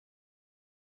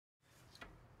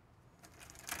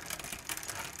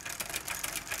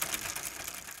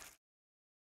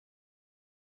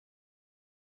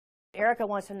Erica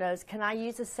wants to know, can I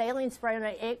use a saline spray on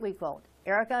an 8-week-old?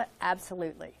 Erica,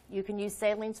 absolutely. You can use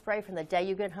saline spray from the day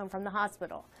you get home from the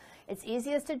hospital. It's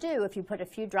easiest to do if you put a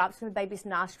few drops in the baby's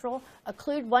nostril,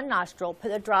 occlude one nostril,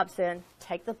 put the drops in,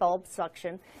 take the bulb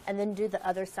suction, and then do the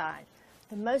other side.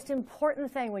 The most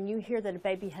important thing when you hear that a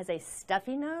baby has a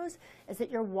stuffy nose is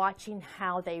that you're watching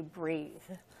how they breathe.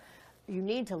 You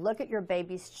need to look at your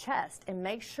baby's chest and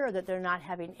make sure that they're not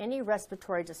having any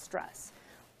respiratory distress.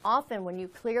 Often when you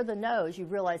clear the nose, you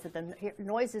realize that the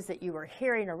noises that you are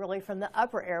hearing are really from the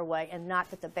upper airway and not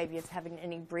that the baby is having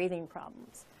any breathing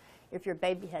problems. If your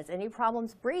baby has any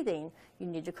problems breathing, you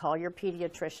need to call your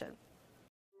pediatrician.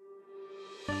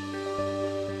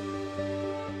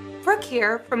 Brooke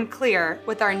here from Clear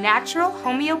with our natural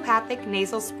homeopathic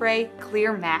nasal spray,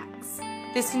 Clear Max.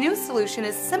 This new solution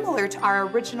is similar to our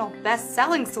original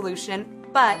best-selling solution,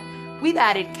 but we've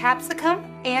added capsicum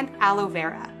and aloe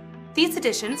vera. These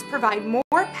additions provide more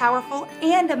powerful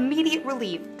and immediate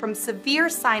relief from severe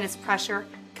sinus pressure,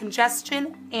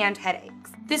 congestion, and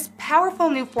headaches. This powerful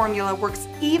new formula works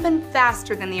even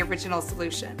faster than the original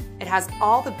solution. It has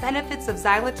all the benefits of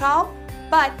xylitol,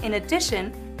 but in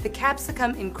addition, the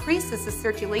capsicum increases the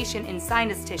circulation in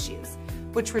sinus tissues,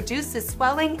 which reduces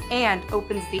swelling and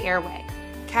opens the airway.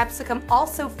 Capsicum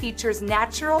also features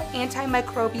natural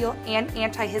antimicrobial and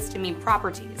antihistamine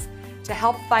properties to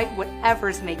help fight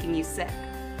whatever's making you sick.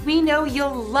 We know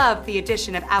you'll love the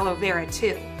addition of aloe vera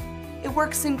too. It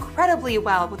works incredibly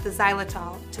well with the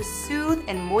xylitol to soothe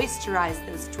and moisturize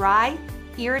those dry,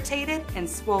 irritated, and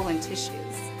swollen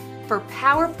tissues. For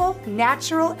powerful,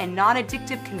 natural, and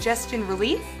non-addictive congestion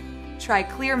relief, try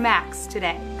Clear Max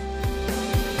today.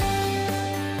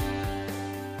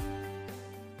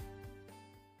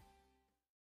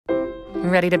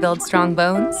 Ready to build strong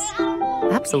bones?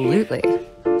 Absolutely.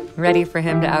 Ready for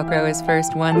him to outgrow his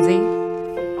first onesie?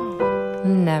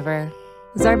 Never.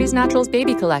 Zarbee's Naturals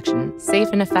Baby Collection. Safe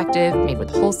and effective, made with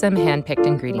wholesome, hand-picked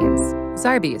ingredients.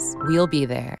 Zarbee's, we'll be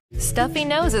there. Stuffy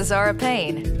noses are a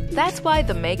pain. That's why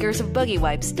the makers of Boogie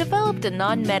Wipes developed a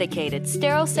non-medicated,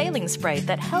 sterile saline spray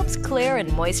that helps clear and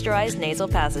moisturize nasal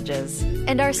passages.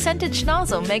 And our scented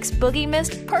schnozzle makes Boogie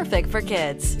Mist perfect for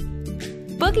kids.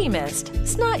 Boogie Mist.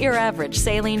 It's not your average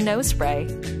saline nose spray.